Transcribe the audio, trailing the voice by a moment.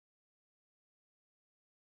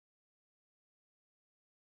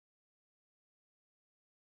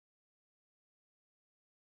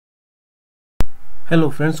Hello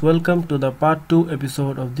friends, welcome to the part 2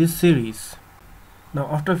 episode of this series. Now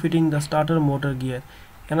after fitting the starter motor gear,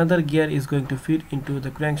 another gear is going to fit into the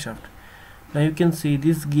crankshaft. Now you can see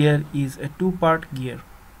this gear is a two-part gear.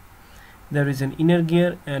 There is an inner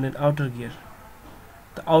gear and an outer gear.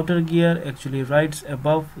 The outer gear actually rides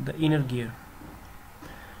above the inner gear.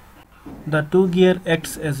 The two gear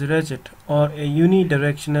acts as a ratchet or a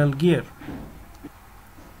unidirectional gear.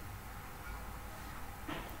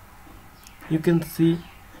 You can see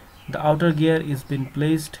the outer gear is being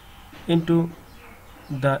placed into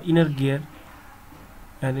the inner gear,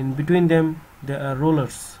 and in between them there are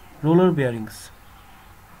roller bearings.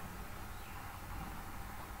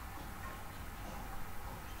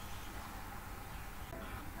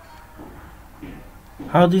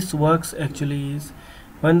 How this works actually is,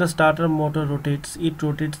 when the starter motor rotates, it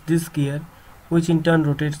rotates this gear, which in turn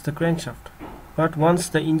rotates the crankshaft. But once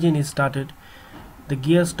the engine is started, the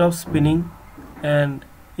gear stops spinning, and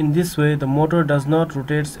in this way the motor does not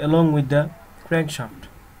rotate along with the crankshaft.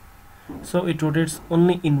 So it rotates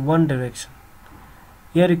only in one direction.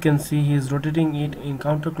 Here you can see he is rotating it in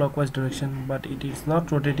counterclockwise direction, but it is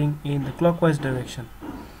not rotating in the clockwise direction.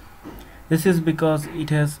 This is because it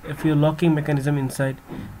has a few locking mechanism inside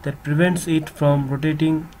that prevents it from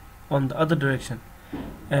rotating on the other direction,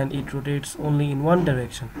 and it rotates only in one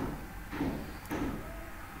direction.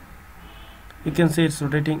 You can see it's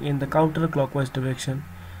rotating in the counterclockwise direction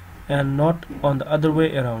and not on the other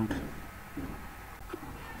way around.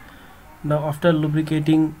 Now after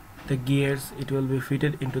lubricating the gears, it will be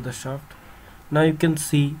fitted into the shaft. Now you can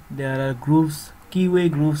see there are grooves,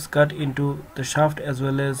 keyway grooves cut into the shaft as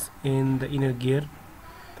well as in the inner gear,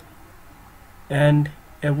 and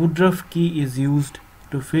a woodruff key is used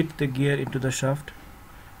to fit the gear into the shaft.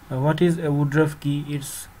 Now what is a woodruff key?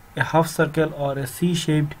 It's a half circle or a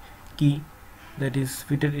C-shaped key that is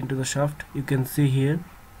fitted into the shaft. You can see here,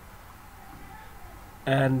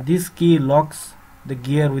 and this key locks the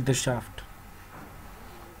gear with the shaft.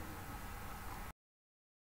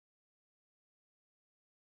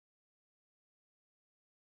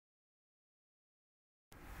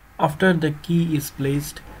 After the key is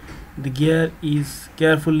placed, the gear is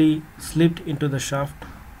carefully slipped into the shaft,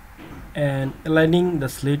 and aligning the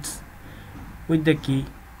slits with the key,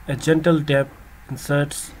 a gentle tap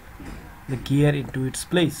inserts the gear into its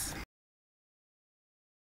place.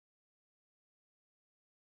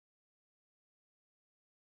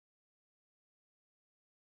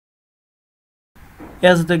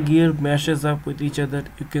 As the gear meshes up with each other,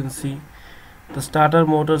 you can see the starter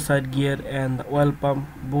motor side gear and the oil pump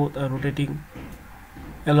both are rotating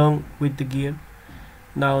along with the gear.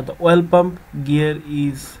 Now the oil pump gear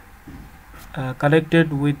is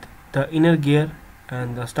connected with the inner gear,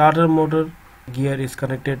 and the starter motor gear is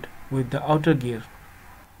connected with the outer gear.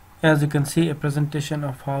 As you can see, a presentation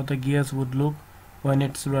of how the gears would look when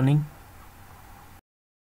it's running.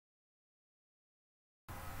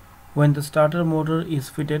 When the starter motor is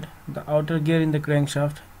fitted, the outer gear in the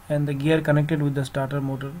crankshaft and the gear connected with the starter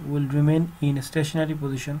motor will remain in a stationary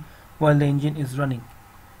position while the engine is running,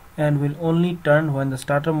 and will only turn when the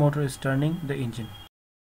starter motor is turning the engine.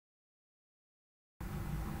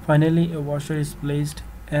 Finally, a washer is placed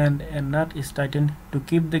and a nut is tightened to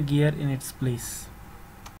keep the gear in its place.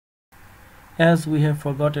 As we have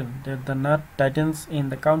forgotten that the nut tightens in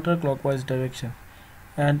the counterclockwise direction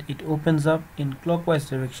and it opens up in clockwise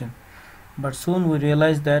direction, but soon we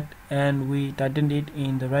realized that and we tightened it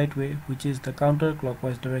in the right way, which is the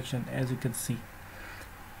counterclockwise direction. As you can see,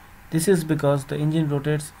 this is because the engine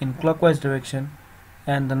rotates in clockwise direction,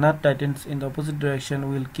 and the nut tightens in the opposite direction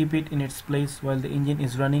will keep it in its place while the engine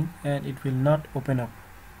is running, and it will not open up.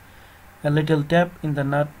 A little tap in the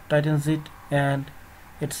nut tightens it, and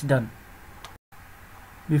it's done.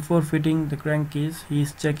 Before fitting the crankcase, he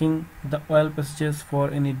is checking the oil passages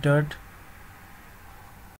for any dirt.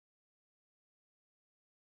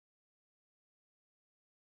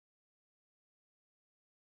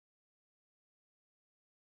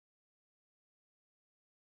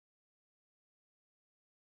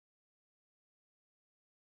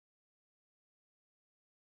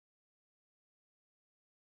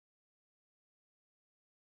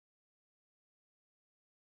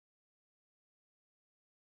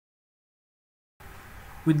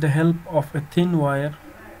 With the help of a thin wire,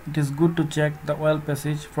 it is good to check the oil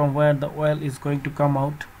passage from where the oil is going to come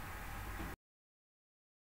out.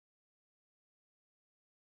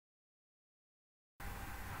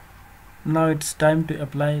 Now it's time to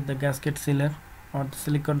apply the gasket sealer or the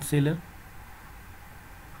silicone sealer.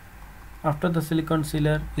 After the silicone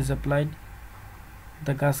sealer is applied,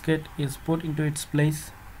 the gasket is put into its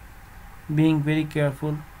place, being very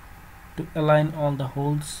careful to align all the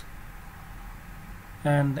holes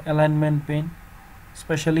and the alignment pin,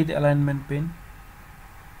 especially the alignment pin.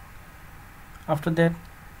 After that,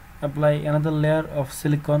 apply another layer of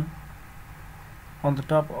silicone on the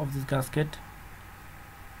top of this gasket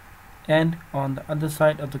and on the other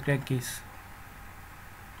side of the crankcase.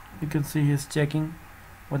 You can see he is checking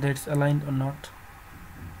whether it's aligned or not.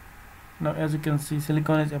 Now as you can see,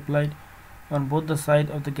 silicone is applied on both the side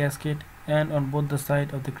of the gasket and on both the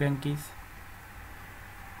side of the crankcase,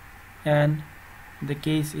 and the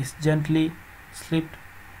case is gently slipped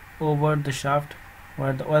over the shaft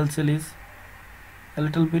where the oil seal is. A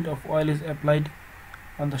little bit of oil is applied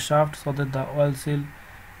on the shaft so that the oil seal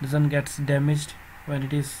doesn't get damaged when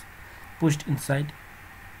it is pushed inside.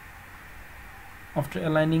 After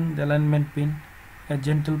aligning the alignment pin, a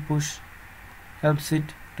gentle push helps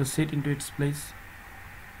it to sit into its place.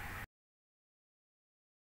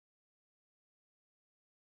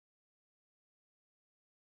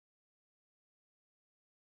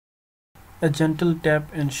 A gentle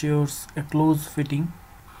tap ensures a close fitting.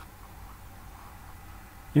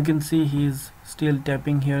 You can see he is still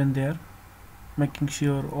tapping here and there, making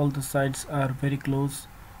sure all the sides are very close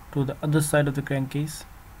to the other side of the crankcase.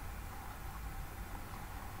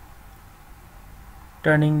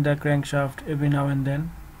 Turning the crankshaft every now and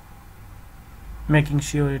then, making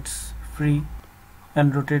sure it's free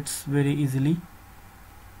and rotates very easily.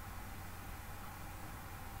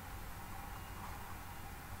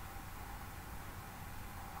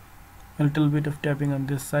 A little bit of tapping on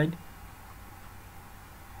this side.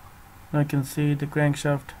 Now you can see the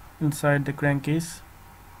crankshaft inside the crankcase.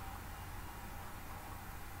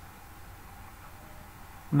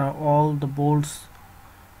 Now all the bolts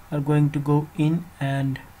are going to go in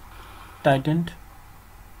and tightened.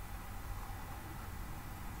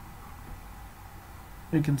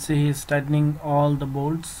 You can see he is tightening all the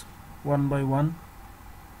bolts one by one.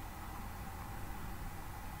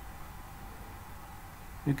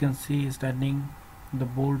 You can see he is tightening the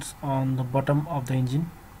bolts on the bottom of the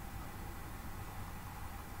engine.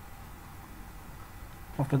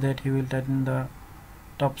 After that he will tighten the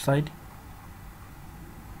top side.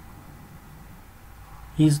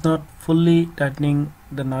 He is not fully tightening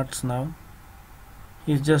the nuts now.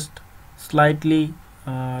 He is just slightly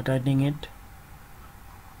tightening it,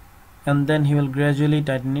 and then he will gradually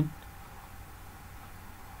tighten it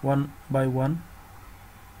one by one.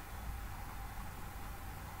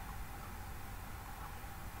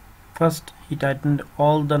 First he tightened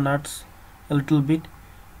all the nuts a little bit,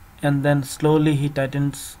 and then slowly he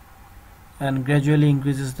tightens and gradually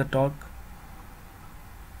increases the torque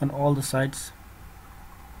on all the sides.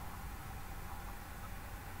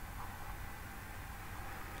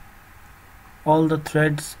 All the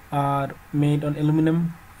threads are made on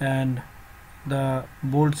aluminum and the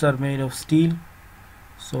bolts are made of steel,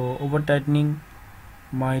 so over tightening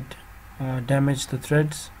might damage the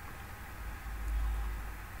threads.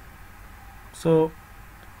 So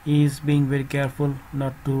he is being very careful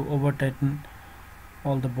not to over tighten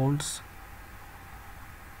all the bolts,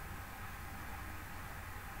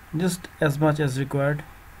 just as much as required.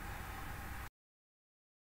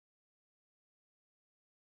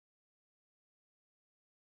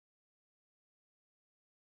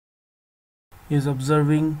 He is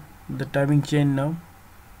observing the timing chain now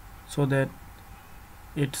so that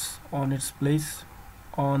it's on its place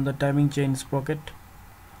on the timing chain sprocket.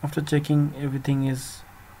 After checking everything is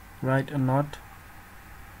right or not,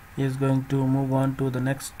 he is going to move on to the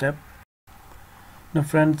next step. Now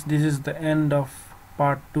friends, this is the end of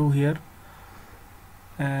part 2 here,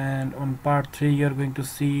 and on part 3 you are going to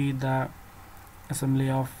see the assembly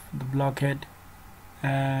of the blockhead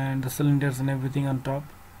and the cylinders and everything on top.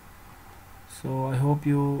 So I hope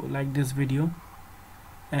you like this video,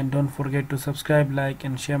 and don't forget to subscribe, like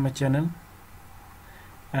and share my channel,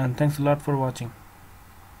 and thanks a lot for watching.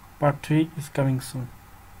 Part 3 is coming soon.